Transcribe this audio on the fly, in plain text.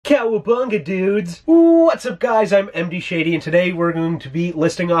Cowabunga dudes! What's up guys, I'm MD Shady and today we're going to be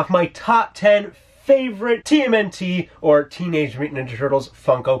listing off my top 10 favorite TMNT or Teenage Mutant Ninja Turtles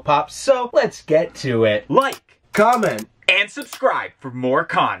Funko Pops, so let's get to it. Like, comment, and subscribe for more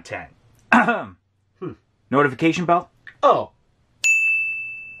content. Notification bell? Oh.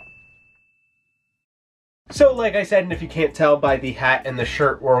 So like I said, and if you can't tell by the hat and the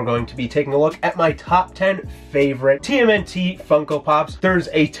shirt, we're going to be taking a look at my top 10 favorite TMNT Funko Pops. There's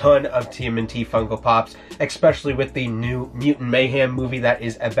a ton of TMNT Funko Pops, especially with the new Mutant Mayhem movie that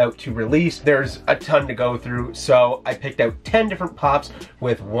is about to release. There's a ton to go through, so I picked out 10 different pops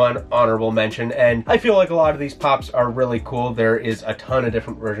with one honorable mention, and I feel like a lot of these pops are really cool. There is a ton of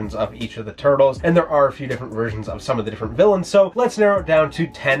different versions of each of the turtles, and there are a few different versions of some of the different villains, so let's narrow it down to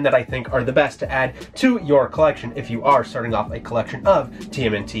 10 that I think are the best to add to your collection if you are starting off a collection of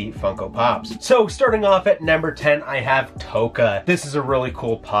TMNT Funko Pops. So starting off at number 10, I have Toka. This is a really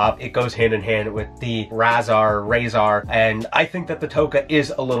cool pop. It goes hand in hand with the Razor, and I think that the Toka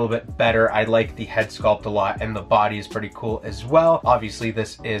is a little bit better. I like the head sculpt a lot, and the body is pretty cool as well. Obviously,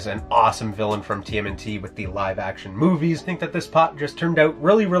 this is an awesome villain from TMNT with the live action movies. I think that this pop just turned out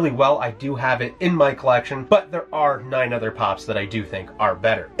really, really well. I do have it in my collection, but there are 9 other pops that I do think are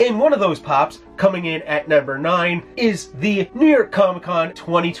better. And one of those pops, coming in at number 9, is the New York Comic Con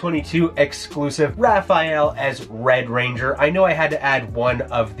 2022 exclusive Raphael as Red Ranger. I know I had to add one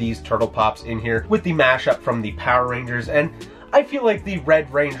of these turtle pops in here with the mashup from the Power Rangers, and I feel like the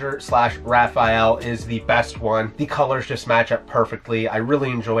Red Ranger slash Raphael is the best one. The colors just match up perfectly. I really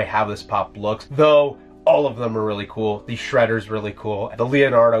enjoy how this pop looks, though all of them are really cool. The Shredder's really cool. The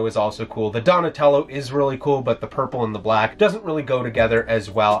Leonardo is also cool. The Donatello is really cool, but the purple and the black doesn't really go together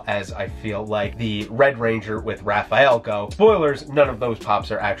as well as I feel like the Red Ranger with Raphael go. Spoilers, none of those pops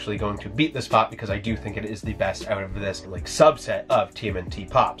are actually going to beat this pop because I do think it is the best out of this like subset of TMNT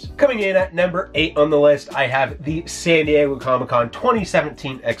pops. Coming in at number 8 on the list, I have the San Diego Comic-Con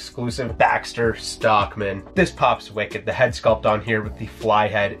 2017 exclusive Baxter Stockman. This pop's wicked. The head sculpt on here with the fly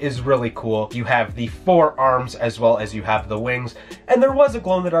head is really cool. You have the 4 arms as well as you have the wings, and there was a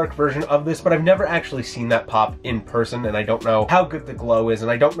glow-in-the-dark version of this, but I've never actually seen that pop in person, and I don't know how good the glow is,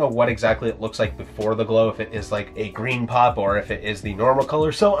 and I don't know what exactly it looks like before the glow, if it is like a green pop or if it is the normal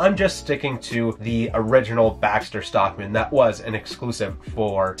color, so I'm just sticking to the original Baxter Stockman that was an exclusive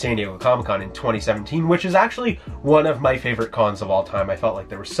for San Diego Comic-Con in 2017, which is actually one of my favorite cons of all time. I felt like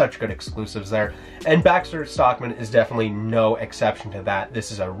there were such good exclusives there, and Baxter Stockman is definitely no exception to that.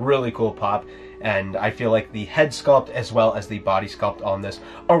 This is a really cool pop, and I feel like the head sculpt as well as the body sculpt on this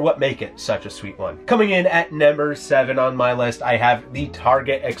are what make it such a sweet one. Coming in at number 7 on my list, I have the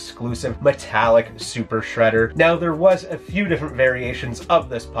Target exclusive metallic Super Shredder. Now there was a few different variations of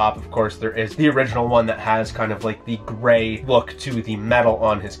this pop. Of course, there is the original one that has kind of like the gray look to the metal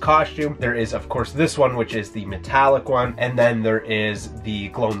on his costume. There is of course this one, which is the metallic one, and then there is the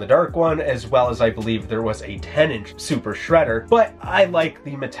glow-in-the-dark one, as well as I believe there was a 10-inch Super Shredder, but I like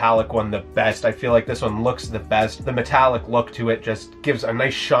the metallic one the best. I feel like this one looks the best. The metallic look to it just gives a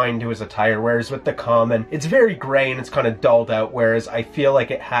nice shine to his attire, whereas with the common, it's very gray and it's kind of dulled out, whereas I feel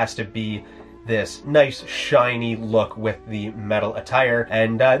like it has to be this nice shiny look with the metal attire.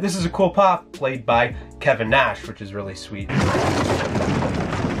 And this is a cool pop played by Kevin Nash, which is really sweet.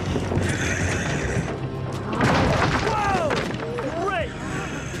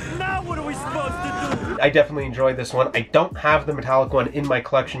 I definitely enjoyed this one. I don't have the metallic one in my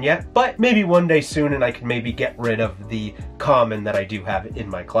collection yet, but maybe one day soon and I can maybe get rid of the common that I do have in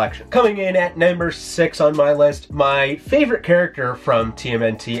my collection. Coming in at number 6 on my list, my favorite character from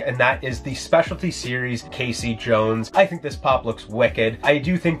TMNT, and that is the Specialty Series Casey Jones. I think this pop looks wicked. I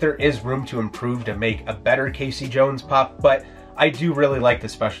do think there is room to improve to make a better Casey Jones pop, but I do really like the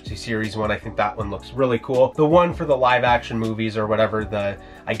Specialty Series one. I think that one looks really cool. The one for the live action movies or whatever,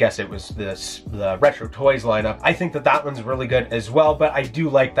 I guess it was the Retro Toys lineup, I think that that one's really good as well, but I do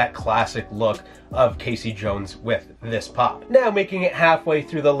like that classic look of Casey Jones with this pop. Now making it halfway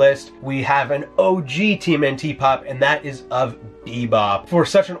through the list, we have an OG TMNT pop, and that is of Bebop. For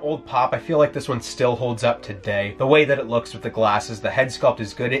such an old pop, I feel like this one still holds up today. The way that it looks with the glasses, the head sculpt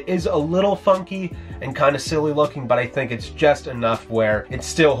is good. It is a little funky and kind of silly looking, but I think it's just enough where it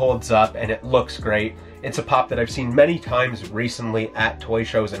still holds up and it looks great. It's a pop that I've seen many times recently at toy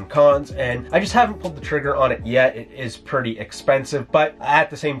shows and cons, and I just haven't pulled the trigger on it yet. It is pretty expensive, but at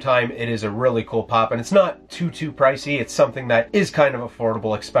the same time, it is a really cool pop, and it's not too pricey. It's something that is kind of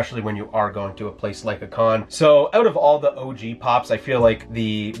affordable, especially when you are going to a place like a con. So out of all the OG pops, I feel like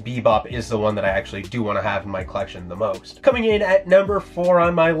the Bebop is the one that I actually do want to have in my collection the most. Coming in at number 4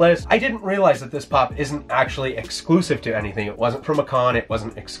 on my list, I didn't realize that this pop isn't actually exclusive to anything. It wasn't from a con, it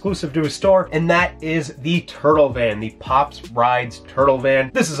wasn't exclusive to a store, and that is the Turtle Van, the Pops Rides Turtle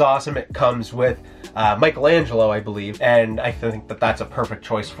Van. This is awesome. It comes with Michelangelo, I believe, and I think that that's a perfect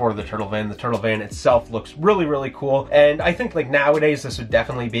choice for the Turtle Van. The Turtle Van itself looks really cool, and I think like nowadays this would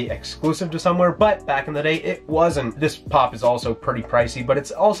definitely be exclusive to somewhere, but back in the day it wasn't. This pop is also pretty pricey, but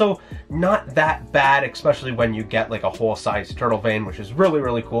it's also not that bad, especially when you get like a whole size Turtle Van, which is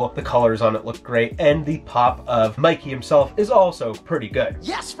really cool. The colors on it look great, and the pop of Mikey himself is also pretty good.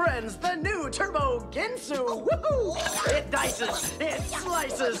 Yes, friends, the new Turbo Ginsu! Woohoo! It dices, it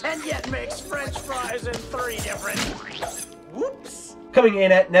slices, and yet makes French fries in 3 different... Whoops! Coming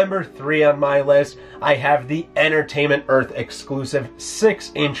in at number 3 on my list, I have the Entertainment Earth exclusive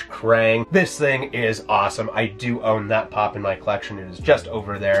 6-inch Krang. This thing is awesome. I do own that pop in my collection. It is just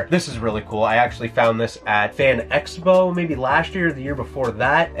over there. This is really cool. I actually found this at Fan Expo maybe last year or the year before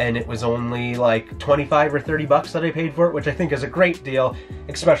that, and it was only like 25 or 30 bucks that I paid for it, which I think is a great deal,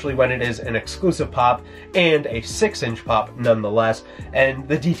 especially when it is an exclusive pop and a 6-inch pop nonetheless. And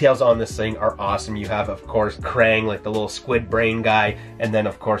the details on this thing are awesome. You have, of course, Krang, like the little squid brain guy, and then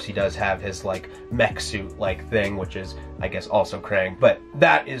of course he does have his like mech suit like thing, which is I guess also Krang. But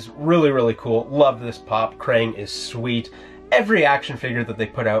that is really cool. Love this pop. Krang is sweet. Every action figure that they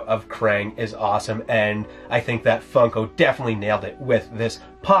put out of Krang is awesome, and I think that Funko definitely nailed it with this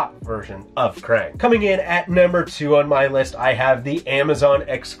pop version of Krang. Coming in at number 2 on my list, I have the Amazon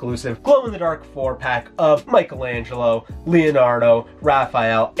exclusive glow-in-the-dark 4-pack of Michelangelo, Leonardo,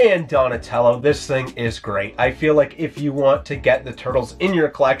 Raphael, and Donatello. This thing is great. I feel like if you want to get the turtles in your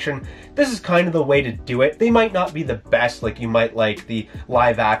collection, this is kind of the way to do it. They might not be the best, like you might like the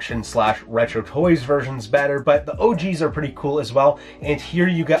live action / retro toys versions better, but the OGs are pretty cool as well, and here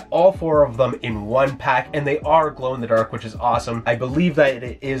you get all 4 of them in one pack, and they are glow-in-the-dark, which is awesome. I believe that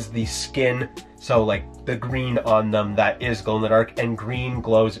it is the skin, so like the green on them, that is glow in the dark, and green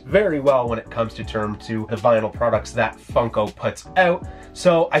glows very well when it comes to the vinyl products that Funko puts out.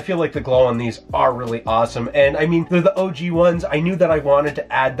 So I feel like the glow on these are really awesome, and I mean, they're the OG ones. I knew that I wanted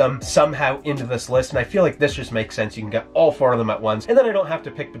to add them somehow into this list, and I feel like this just makes sense. You can get all 4 of them at once, and then I don't have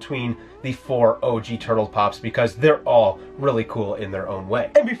to pick between the 4 OG Turtle Pops because they're all really cool in their own way.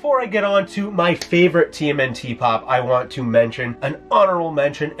 And before I get on to my favorite TMNT pop, I want to mention an honorable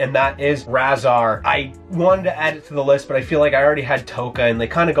mention, and that is Razar. I wanted to add it to the list, but I feel like I already had Toka, and they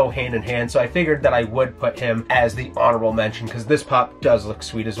kind of go hand in hand, so I figured that I would put him as the honorable mention because this pop does look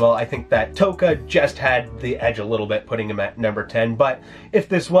sweet as well. I think that Toka just had the edge a little bit, putting him at number 10, but if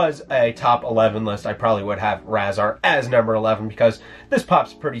this was a top 11 list, I probably would have Razar as number 11 because this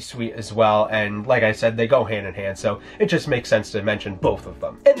pop's pretty sweet as well, and like I said, they go hand in hand, so it just makes sense to mention both of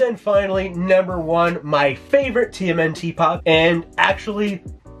them. And then finally, number 1, my favorite TMNT pop, and actually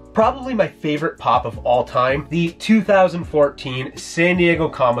probably my favorite pop of all time, the 2014 San Diego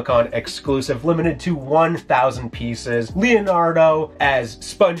Comic-Con exclusive, limited to 1,000 pieces, Leonardo as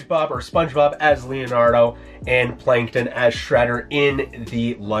SpongeBob, or SpongeBob as Leonardo, and Plankton as Shredder in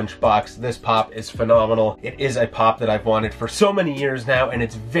the lunchbox. This pop is phenomenal. It is a pop that I've wanted for so many years now, and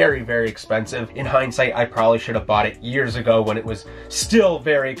it's very expensive. In hindsight, I probably should have bought it years ago when it was still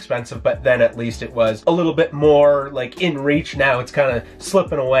very expensive, but then at least it was a little bit more like in reach. Now it's kind of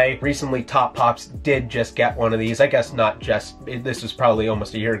slipping away. Recently, Top Pops did just get one of these. I guess not just, this was probably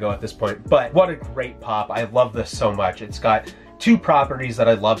almost a year ago at this point, but what a great pop. I love this so much. It's got 2 properties that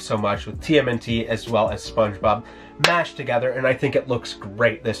I love so much, with TMNT as well as SpongeBob mashed together, and I think it looks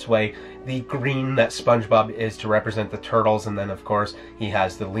great this way. The green that SpongeBob is to represent the turtles, and then of course he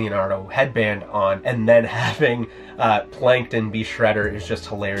has the Leonardo headband on, and then having Plankton be Shredder is just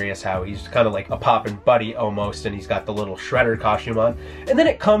hilarious, how he's kind of like a Poppin' buddy almost, and he's got the little Shredder costume on. And then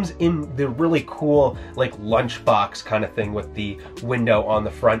it comes in the really cool like lunchbox kind of thing with the window on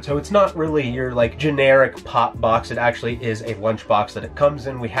the front, so it's not really your like generic pop box. It actually is a lunchbox that it comes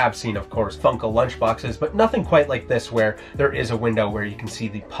in. We have seen, of course, Funko lunchboxes, but nothing quite like this where there is a window where you can see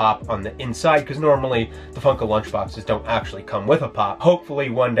the pop on the inside, because normally the Funko lunchboxes don't actually come with a pop. Hopefully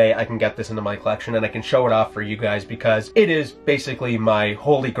one day I can get this into my collection and I can show it off for you guys, because it is basically my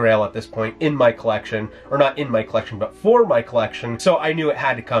holy grail at this point in my collection, or not in my collection, but for my collection. So I knew it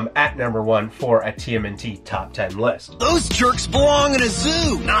had to come at number 1 for a TMNT top 10 list. Those jerks belong in a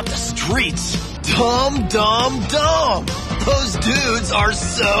zoo, not the streets. Dumb, dumb, dumb. Those dudes are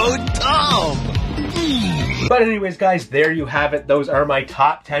so dumb. But anyways, guys, there you have it. Those are my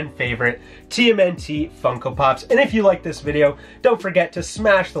top 10 favorite TMNT Funko Pops. And if you like this video, don't forget to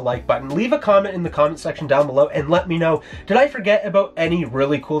smash the like button. Leave a comment in the comment section down below and let me know, did I forget about any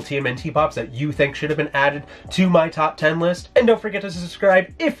really cool TMNT Pops that you think should have been added to my top 10 list? And don't forget to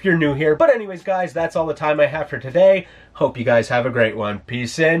subscribe if you're new here. But anyways, guys, that's all the time I have for today. Hope you guys have a great one.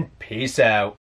 Peace in, peace out.